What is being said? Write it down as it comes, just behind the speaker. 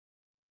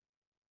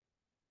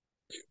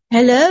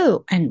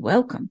Hello and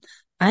welcome.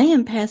 I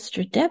am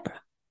Pastor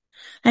Deborah,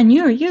 and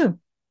you're you.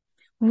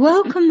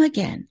 Welcome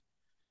again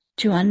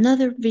to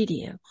another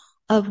video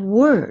of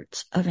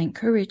words of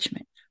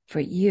encouragement for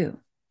you.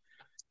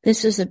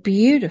 This is a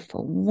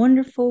beautiful,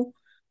 wonderful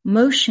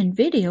motion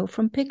video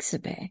from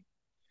Pixabay,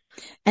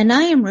 and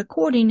I am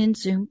recording in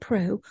Zoom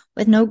Pro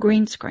with no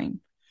green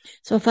screen.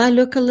 So if I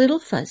look a little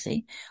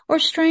fuzzy or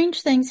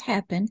strange things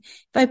happen,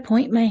 if I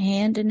point my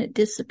hand and it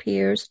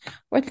disappears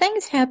or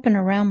things happen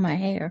around my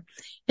hair,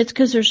 it's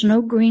because there's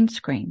no green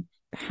screen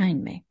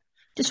behind me.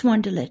 Just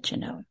wanted to let you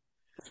know.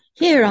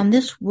 Here on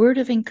this word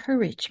of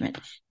encouragement,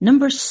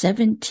 number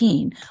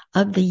 17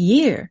 of the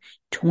year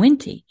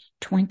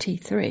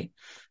 2023.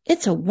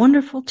 It's a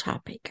wonderful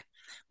topic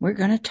we're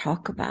going to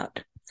talk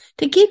about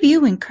to give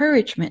you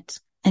encouragement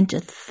and to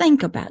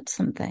think about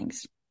some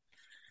things.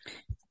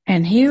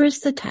 And here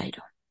is the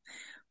title.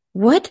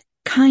 What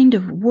kind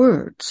of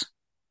words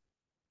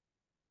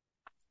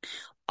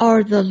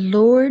are the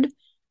Lord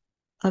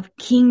of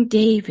King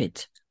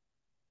David's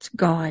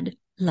God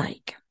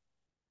like?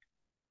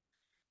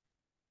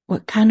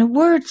 What kind of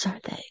words are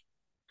they?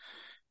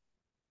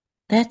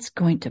 That's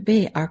going to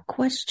be our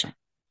question.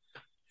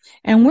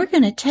 And we're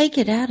going to take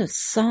it out of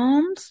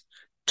Psalms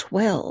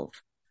 12,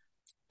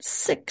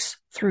 6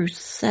 through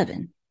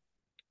 7.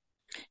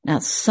 Now,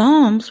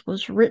 Psalms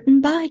was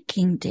written by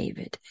King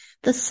David,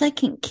 the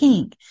second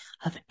king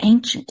of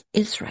ancient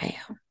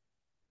Israel.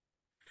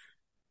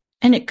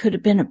 And it could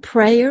have been a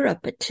prayer, a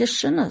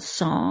petition, a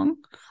song,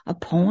 a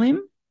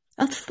poem,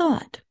 a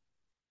thought.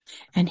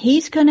 And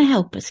he's going to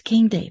help us,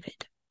 King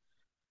David,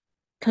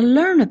 to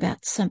learn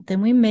about something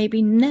we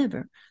maybe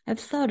never have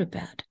thought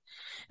about.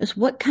 Is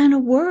what kind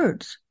of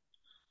words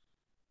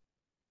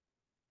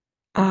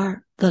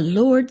are the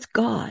Lord's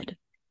God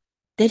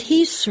that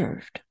he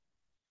served,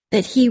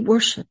 that he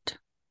worshiped?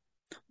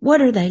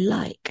 What are they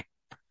like?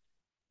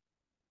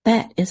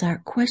 That is our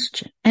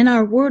question and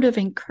our word of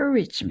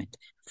encouragement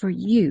for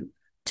you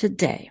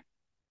today.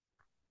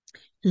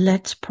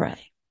 Let's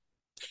pray.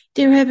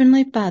 Dear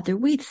Heavenly Father,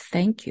 we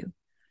thank you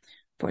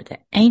for the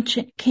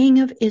ancient King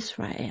of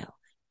Israel,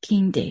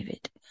 King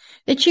David,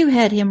 that you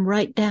had him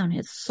write down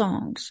his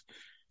songs,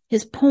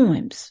 his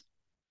poems,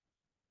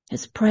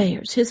 his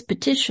prayers, his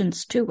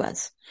petitions to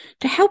us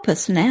to help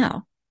us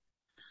now.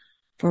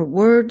 For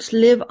words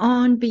live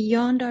on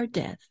beyond our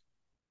death.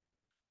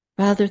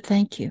 Father,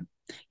 thank you.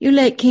 You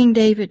let King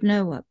David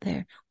know up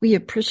there. We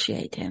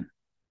appreciate him.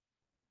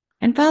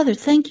 And Father,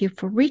 thank you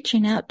for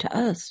reaching out to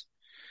us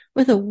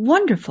with a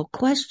wonderful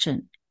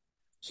question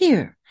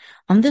here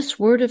on this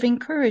word of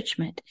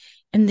encouragement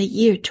in the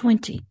year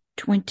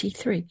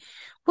 2023.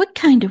 What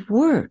kind of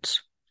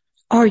words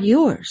are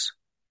yours,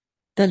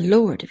 the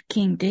Lord of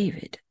King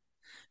David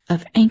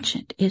of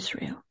ancient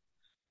Israel?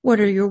 What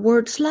are your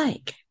words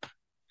like?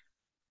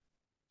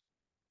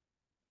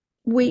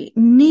 We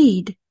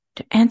need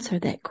to answer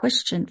that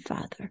question,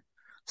 Father.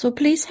 So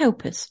please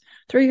help us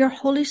through your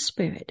Holy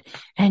Spirit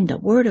and the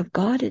Word of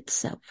God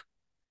itself.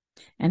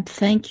 And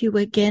thank you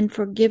again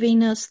for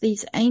giving us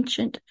these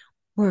ancient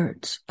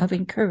words of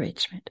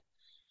encouragement,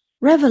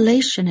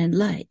 revelation and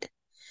light,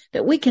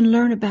 that we can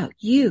learn about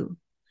you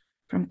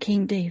from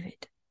King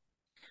David.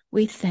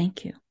 We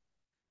thank you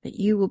that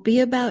you will be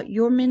about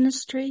your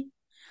ministry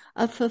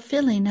of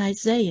fulfilling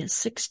Isaiah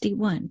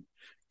 61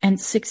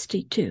 and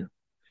 62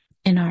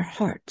 in our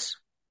hearts,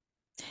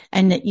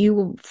 and that you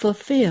will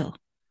fulfill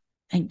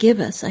and give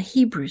us a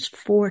Hebrews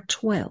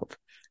 4:12,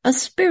 a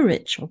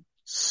spiritual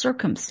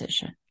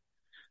circumcision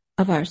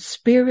of our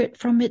spirit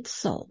from its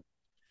soul,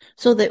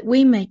 so that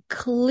we may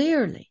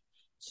clearly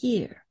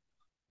hear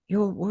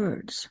your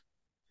words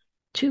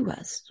to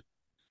us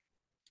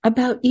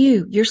about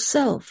you,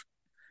 yourself,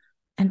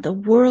 and the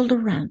world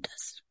around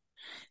us.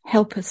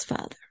 Help us,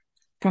 Father,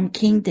 from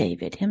King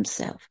David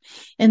himself.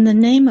 In the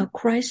name of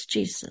Christ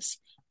Jesus,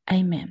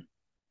 amen.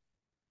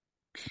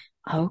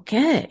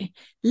 Okay,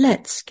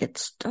 let's get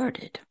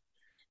started.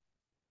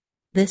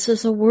 This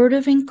is a word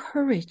of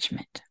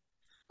encouragement.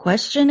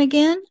 Question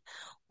again,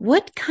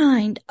 what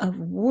kind of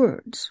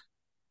words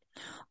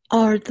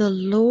are the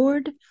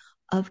Lord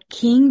of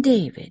King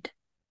David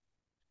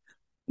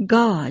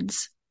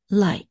God's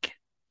like?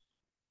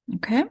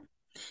 Okay,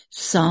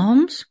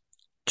 Psalms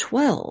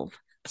 12,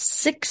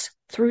 6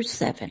 through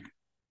 7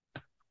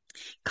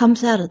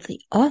 comes out of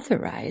the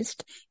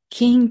Authorized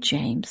King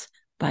James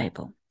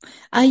Bible.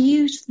 I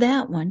use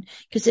that one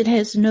because it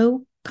has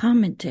no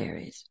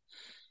commentaries.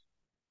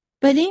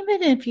 But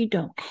even if you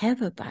don't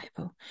have a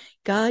Bible,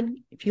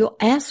 if you'll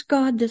ask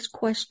God this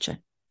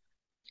question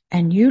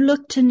and you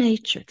look to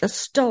nature, the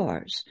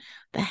stars,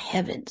 the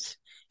heavens,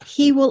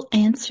 he will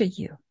answer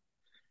you.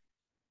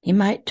 He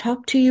might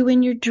talk to you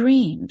in your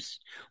dreams,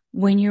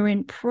 when you're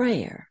in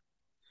prayer,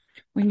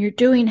 when you're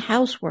doing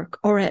housework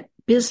or at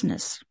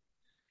business.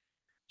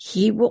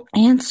 He will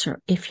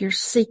answer if you're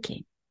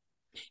seeking,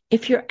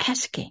 if you're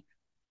asking.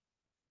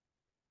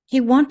 He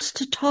wants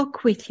to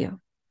talk with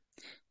you.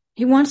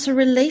 He wants a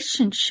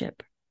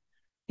relationship.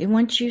 He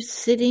wants you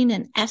sitting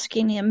and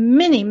asking him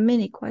many,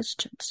 many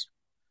questions.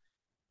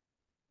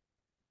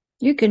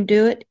 You can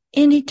do it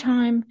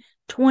anytime,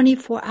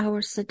 24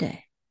 hours a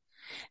day.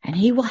 And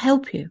he will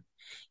help you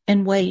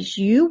in ways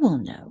you will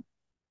know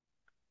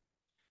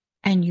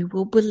and you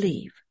will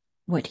believe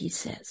what he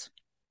says.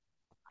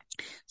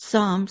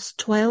 Psalms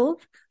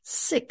 12,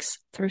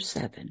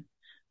 6-7,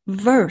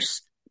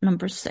 verse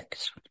number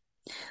 6.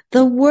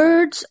 The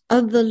words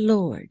of the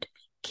Lord,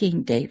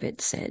 King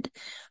David said.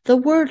 The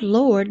word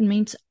Lord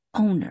means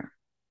owner.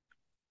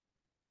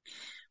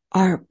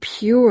 Are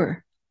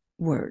pure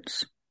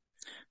words.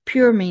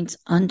 Pure means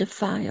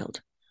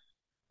undefiled,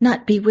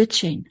 not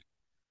bewitching,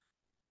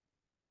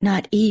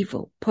 not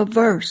evil,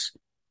 perverse.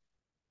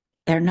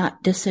 They're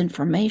not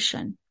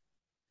disinformation.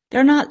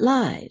 They're not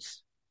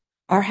lies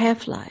or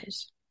half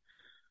lies.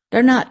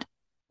 They're not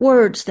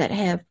words that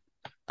have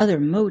other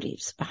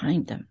motives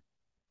behind them.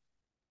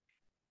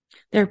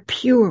 They're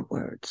pure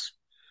words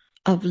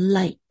of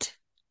light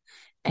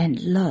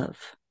and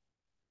love,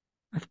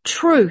 of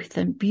truth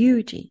and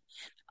beauty,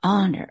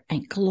 honor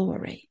and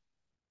glory.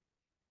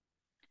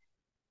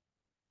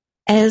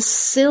 As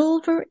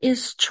silver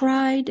is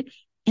tried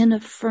in a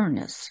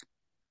furnace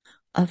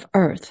of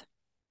earth,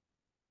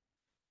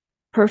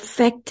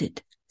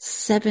 perfected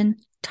 7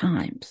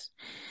 times.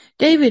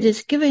 David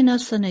is giving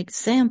us an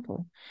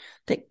example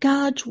that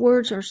God's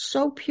words are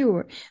so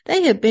pure.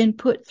 They have been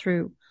put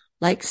through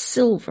like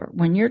silver.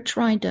 When you're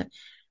trying to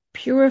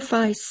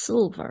purify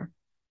silver,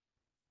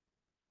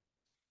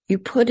 you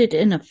put it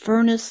in a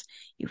furnace,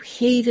 you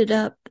heat it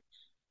up,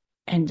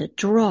 and the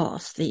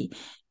dross, the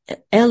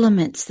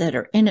elements that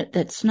are in it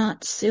that's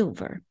not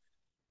silver,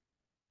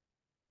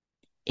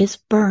 is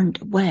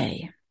burned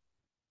away.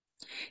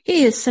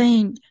 He is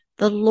saying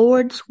the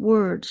Lord's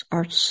words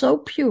are so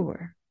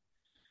pure.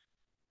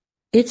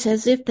 It's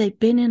as if they've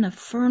been in a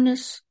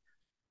furnace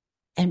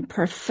and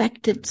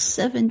perfected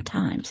 7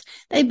 times.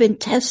 They've been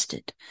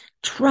tested,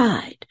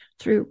 tried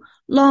through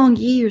long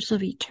years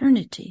of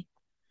eternity.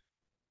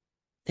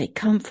 They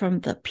come from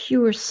the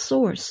pure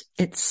source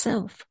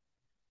itself.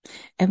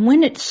 And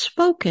when it's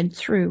spoken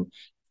through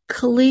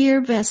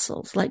clear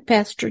vessels like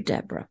Pastor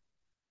Deborah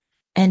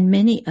and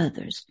many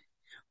others,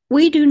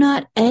 we do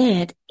not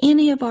add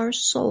any of our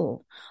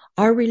soul,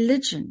 our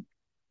religion,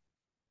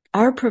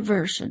 our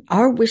perversion,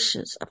 our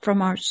wishes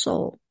from our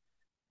soul,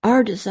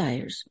 our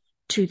desires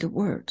to the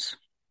words.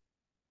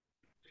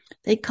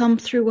 They come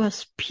through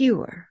us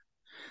pure,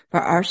 for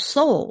our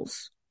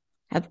souls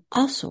have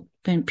also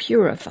been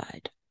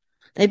purified.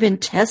 They've been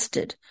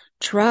tested,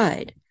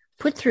 tried,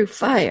 put through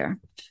fire.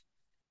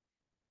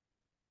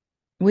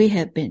 We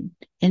have been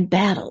in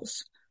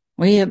battles.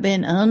 We have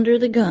been under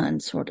the gun,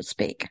 so to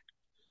speak.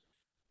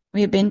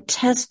 We have been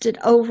tested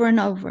over and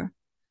over.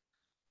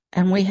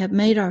 And we have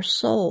made our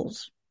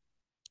souls,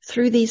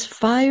 through these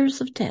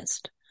fires of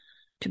test,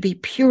 to be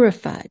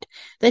purified,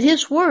 that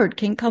his word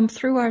can come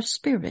through our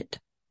spirit,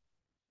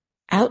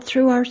 out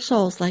through our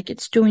souls like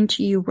it's doing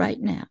to you right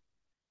now.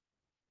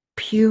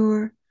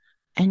 Pure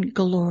and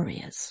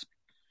glorious.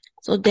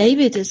 So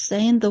David is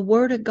saying the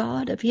word of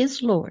God, of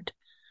his Lord,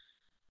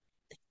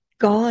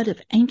 God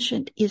of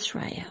ancient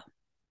Israel.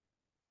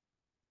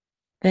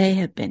 They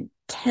have been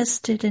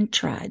tested and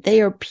tried.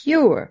 They are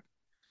pure.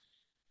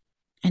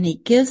 And he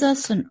gives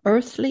us an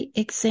earthly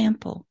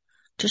example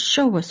to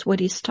show us what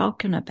he's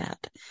talking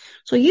about.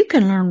 So you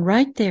can learn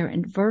right there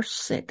in verse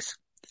 6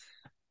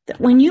 that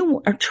when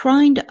you are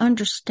trying to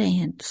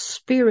understand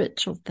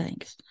spiritual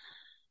things,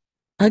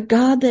 a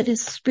God that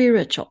is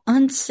spiritual,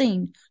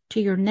 unseen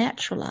to your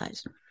natural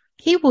eyes,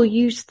 he will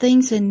use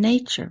things in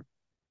nature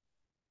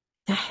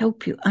to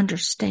help you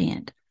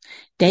understand.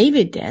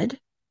 David did.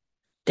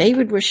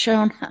 David was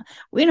shown,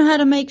 we know how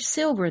to make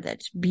silver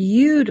that's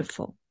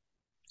beautiful.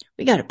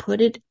 We got to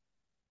put it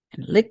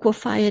and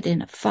liquefy it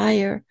in a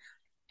fire.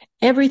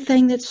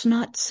 Everything that's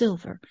not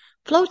silver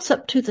floats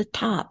up to the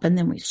top, and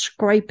then we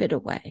scrape it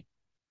away.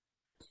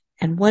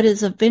 And what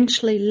is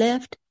eventually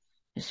left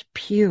is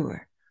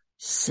pure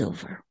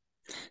silver.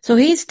 So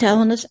he's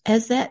telling us,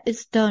 as that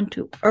is done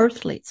to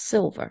earthly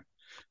silver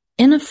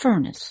in a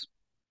furnace,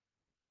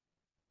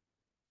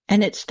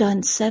 and it's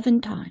done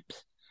 7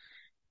 times,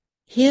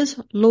 his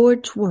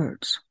Lord's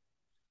words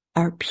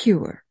are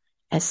pure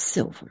as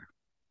silver.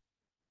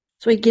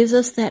 So he gives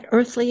us that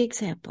earthly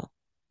example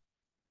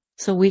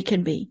so we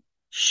can be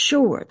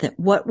sure that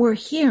what we're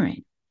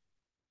hearing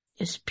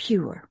is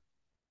pure.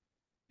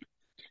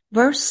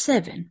 Verse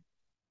 7,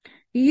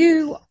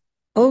 you,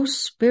 O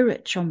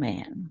spiritual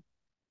man.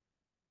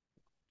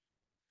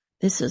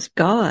 This is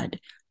God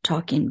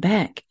talking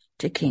back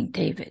to King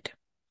David.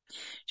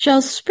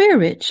 Shall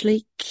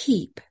spiritually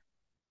keep,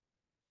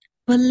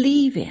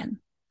 believe in,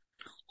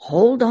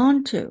 hold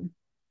on to,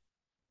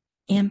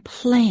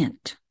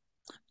 implant,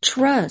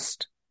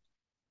 trust,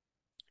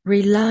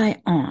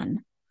 rely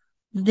on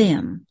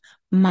them,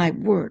 my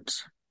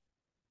words.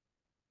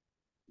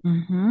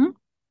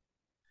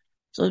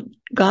 So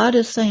God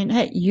is saying,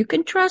 hey, you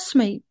can trust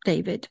me,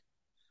 David.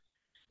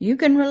 You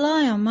can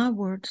rely on my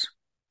words.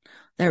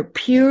 They're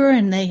pure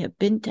and they have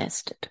been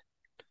tested,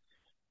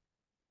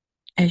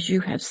 as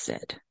you have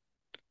said.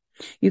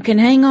 You can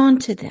hang on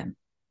to them.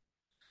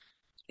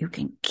 You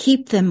can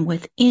keep them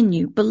within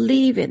you,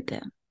 believe in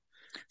them,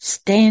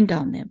 stand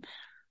on them.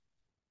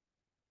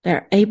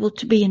 They're able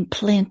to be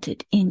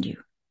implanted in you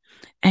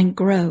and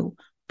grow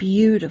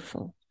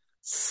beautiful,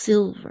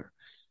 silver,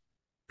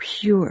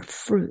 pure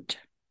fruit.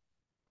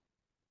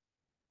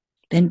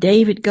 Then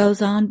David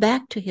goes on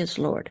back to his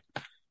Lord.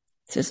 He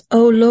says,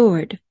 O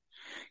Lord,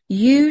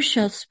 you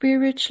shall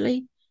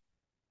spiritually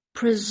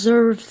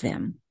preserve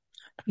them,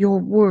 your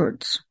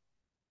words,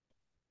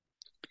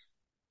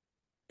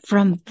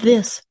 from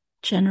this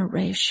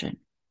generation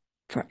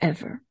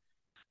forever.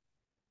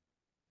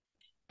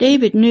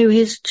 David knew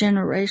his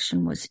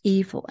generation was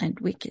evil and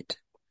wicked.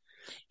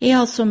 He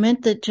also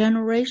meant the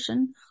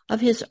generation of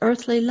his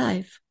earthly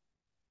life.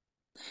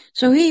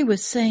 So he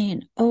was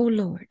saying, O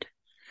Lord,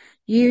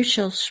 you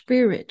shall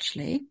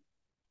spiritually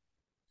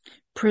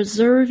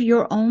preserve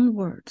your own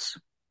words.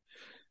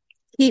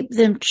 Keep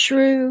them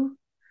true,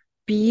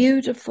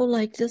 beautiful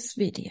like this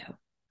video,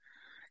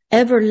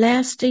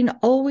 everlasting,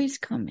 always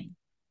coming.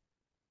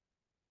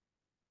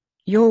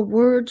 Your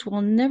words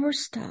will never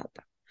stop.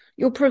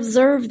 You'll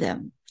preserve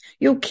them.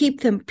 You'll keep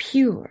them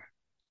pure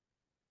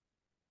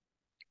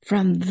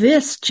from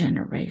this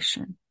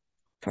generation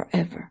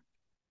forever.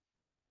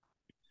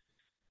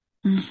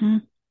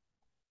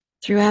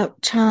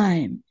 Throughout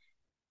time,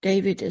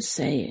 David is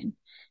saying,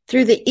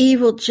 through the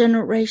evil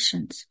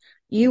generations,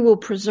 you will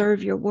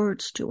preserve your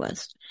words to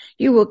us.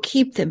 You will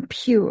keep them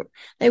pure.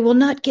 They will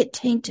not get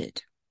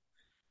tainted.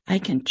 I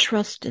can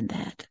trust in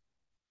that.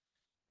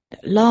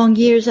 That long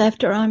years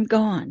after I'm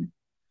gone,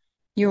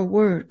 your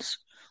words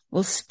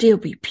will still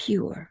be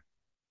pure.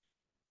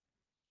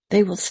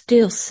 They will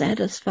still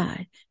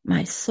satisfy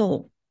my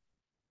soul.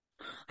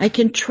 I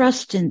can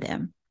trust in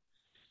them.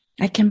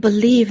 I can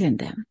believe in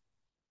them.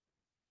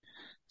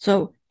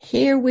 So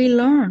here we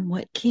learn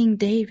what King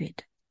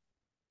David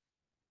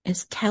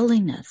is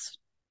telling us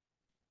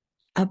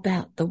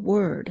about the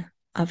word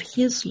of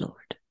his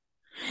Lord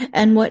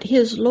and what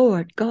his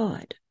Lord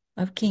God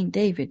of King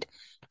David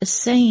is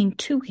saying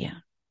to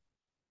him.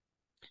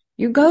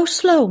 You go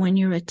slow when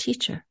you're a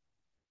teacher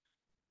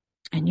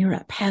and you're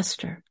a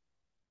pastor.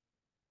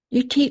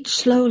 You teach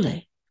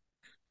slowly.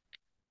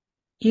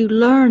 You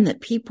learn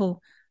that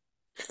people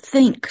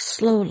think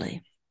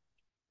slowly.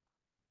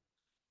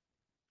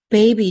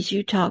 Babies,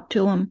 you talk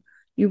to them.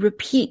 You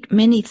repeat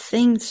many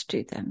things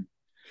to them.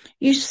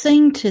 You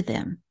sing to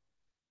them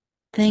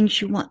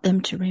things you want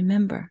them to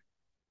remember.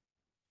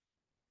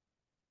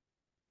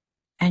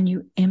 And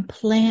you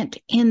implant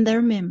in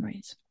their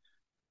memories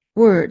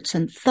words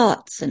and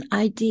thoughts and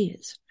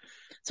ideas.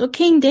 So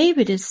King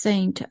David is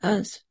saying to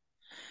us,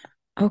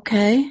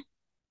 okay,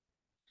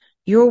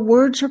 your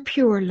words are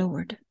pure,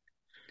 Lord.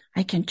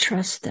 I can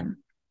trust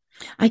them.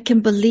 I can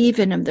believe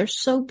in them. They're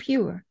so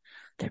pure.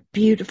 They're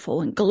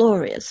beautiful and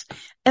glorious,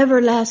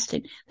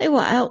 everlasting. They will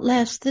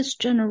outlast this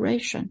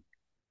generation.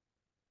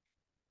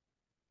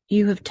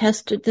 You have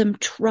tested them,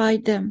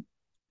 tried them,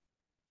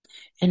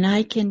 and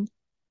I can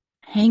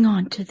hang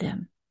on to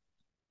them.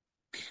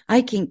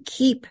 I can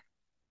keep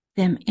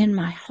them in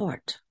my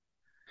heart.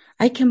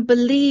 I can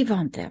believe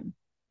on them.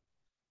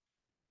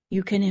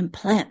 You can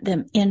implant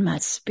them in my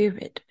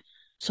spirit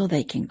so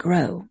they can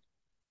grow.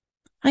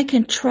 I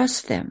can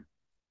trust them,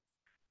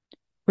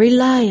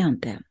 rely on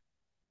them.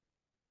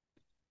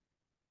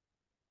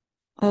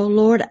 Oh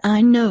Lord,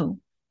 I know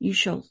you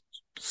shall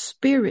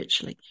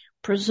spiritually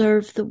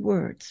preserve the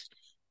words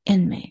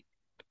in me.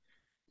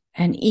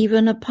 And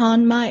even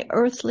upon my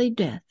earthly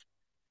death,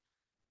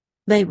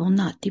 they will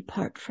not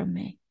depart from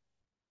me.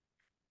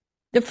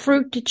 The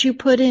fruit that you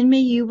put in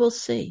me, you will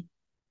see.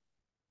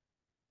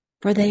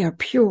 For they are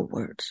pure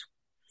words.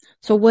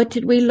 So what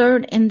did we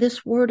learn in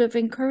this word of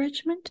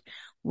encouragement?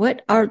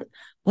 What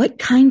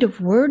kind of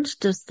words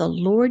does the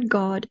Lord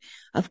God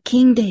of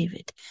King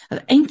David,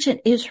 of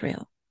ancient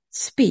Israel,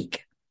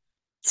 speak,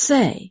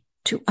 say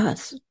to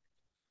us,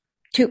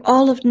 to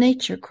all of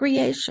nature,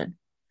 creation?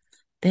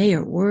 They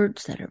are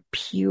words that are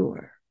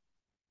pure,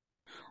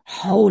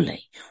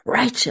 holy,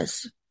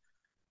 righteous,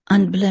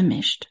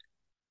 unblemished.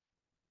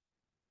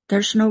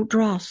 There's no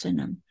dross in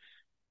them,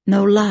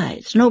 no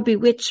lies, no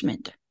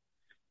bewitchment,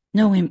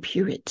 no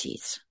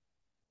impurities,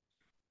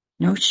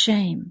 no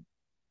shame,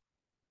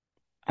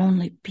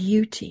 only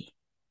beauty,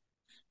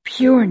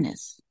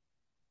 pureness,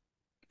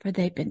 for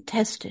they've been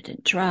tested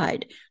and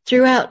tried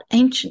throughout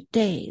ancient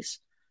days,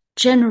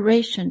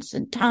 generations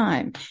and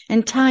time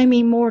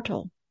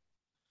immortal.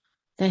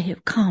 They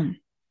have come,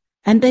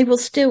 and they will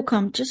still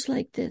come just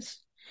like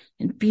this,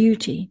 in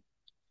beauty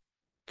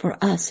for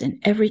us in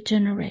every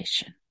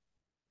generation.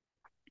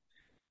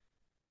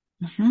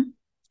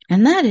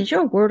 And that is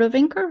your word of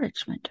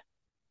encouragement.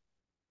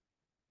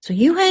 So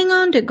you hang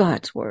on to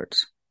God's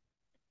words.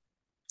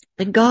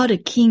 The God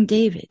of King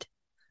David,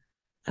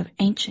 of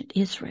ancient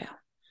Israel,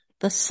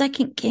 the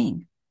second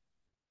king.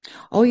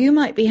 Oh, you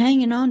might be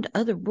hanging on to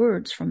other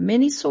words from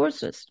many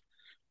sources,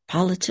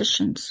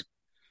 politicians,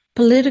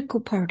 political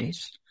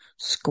parties,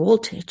 school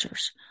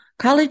teachers,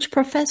 college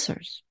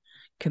professors,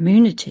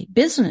 community,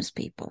 business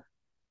people,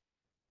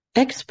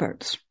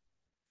 experts,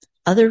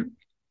 other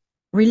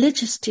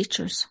religious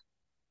teachers,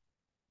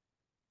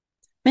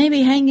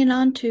 maybe hanging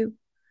on to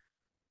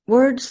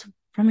words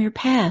from your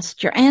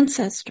past, your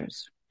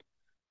ancestors,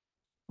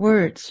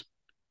 words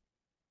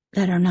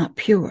that are not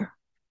pure,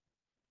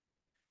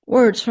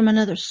 words from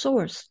another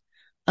source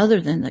other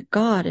than the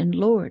God and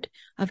Lord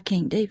of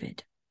King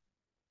David.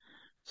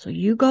 So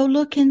you go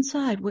look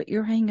inside what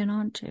you're hanging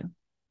on to.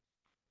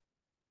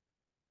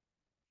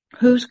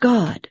 Whose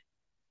God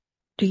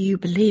do you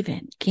believe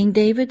in? King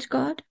David's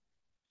God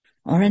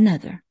or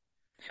another?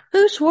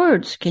 Whose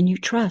words can you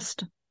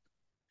trust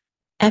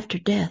after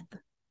death?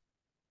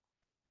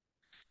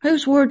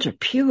 Whose words are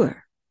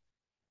pure?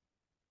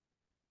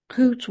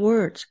 Whose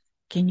words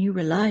can you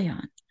rely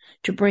on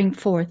to bring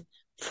forth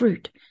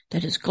fruit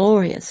that is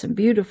glorious and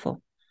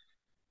beautiful,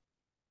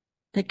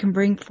 that can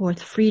bring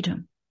forth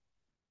freedom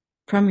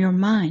from your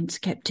mind's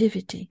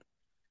captivity?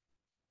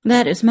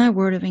 That is my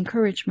word of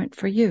encouragement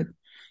for you.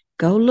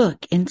 Go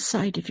look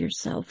inside of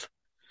yourself.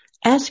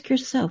 Ask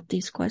yourself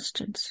these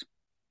questions.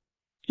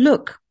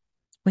 Look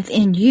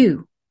within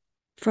you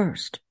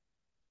first.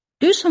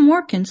 Do some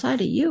work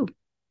inside of you.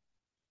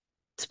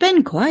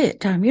 Spend quiet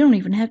time. You don't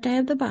even have to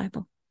have the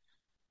Bible.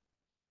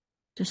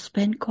 Just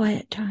spend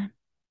quiet time.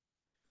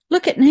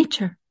 Look at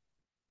nature.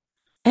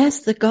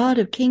 Ask the God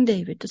of King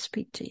David to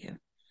speak to you.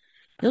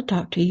 He'll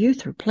talk to you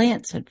through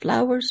plants and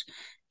flowers.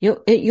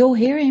 You'll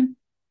hear him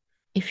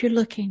if you're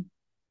looking,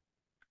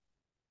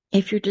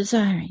 if you're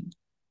desiring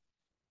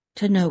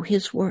to know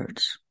his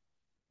words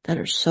that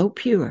are so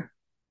pure,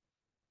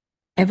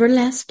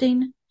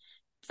 everlasting,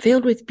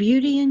 filled with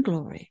beauty and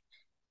glory,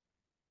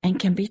 and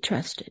can be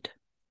trusted,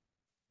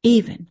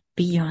 even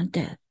beyond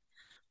death.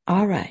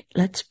 All right,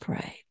 let's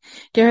pray.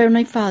 Dear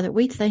Heavenly Father,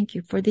 we thank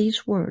you for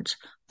these words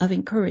of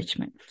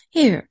encouragement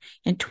here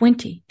in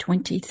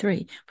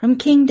 2023 from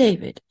King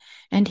David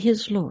and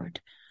his Lord,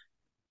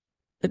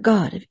 the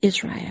God of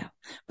Israel.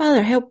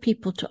 Father, help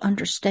people to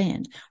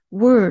understand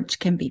words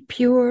can be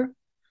pure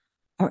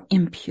or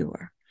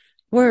impure.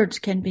 Words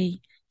can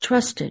be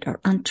trusted or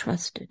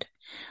untrusted.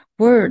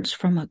 Words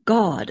from a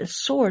God, a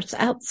source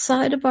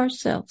outside of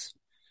ourselves,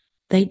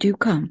 they do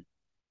come.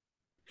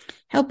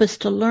 Help us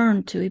to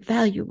learn to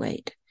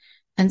evaluate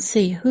and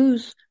see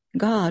whose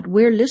God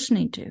we're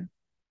listening to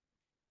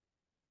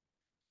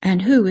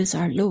and who is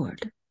our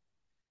Lord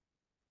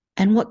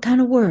and what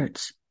kind of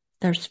words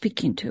they're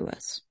speaking to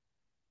us.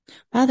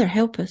 Father,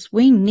 help us.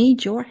 We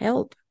need your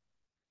help.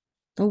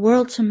 The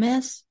world's a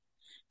mess.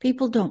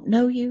 People don't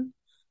know you.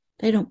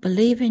 They don't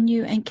believe in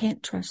you and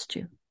can't trust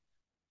you.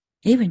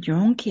 Even your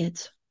own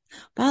kids.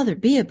 Father,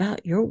 be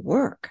about your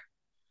work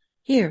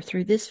here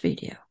through this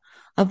video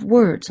of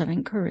words of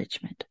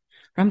encouragement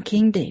from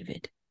King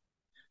David,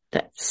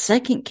 the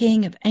second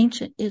king of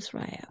ancient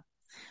Israel.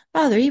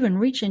 Father, even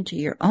reach into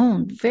your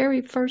own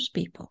very first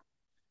people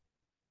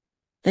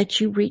that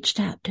you reached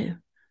out to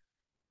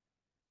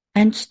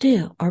and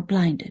still are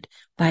blinded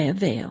by a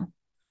veil.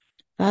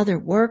 Father,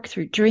 work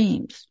through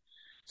dreams,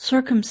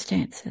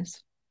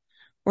 circumstances.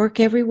 Work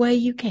every way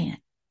you can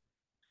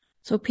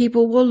so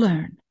people will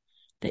learn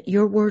that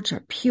your words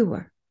are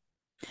pure.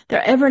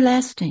 They're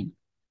everlasting.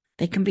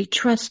 They can be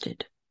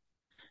trusted,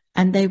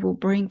 and they will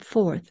bring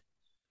forth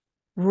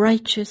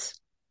righteous,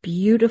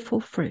 beautiful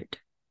fruit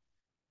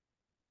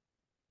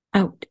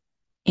out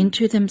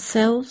into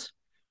themselves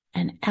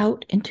and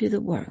out into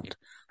the world.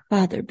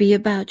 Father, be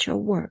about your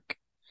work.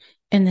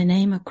 In the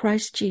name of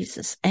Christ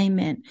Jesus,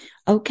 amen.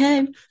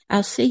 Okay,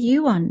 I'll see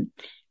you on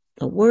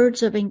the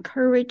words of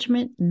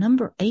encouragement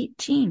number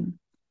 18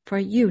 for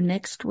you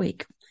next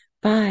week.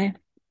 Bye.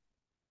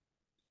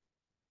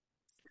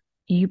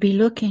 You be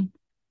looking.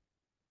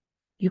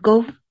 You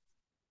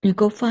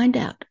go find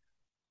out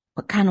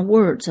what kind of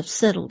words have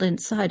settled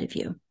inside of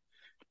you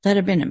that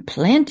have been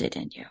implanted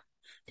in you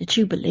that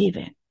you believe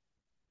in.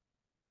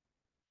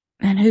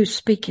 And who's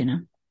speaking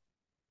them.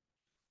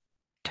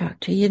 Talk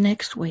to you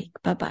next week.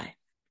 Bye-bye.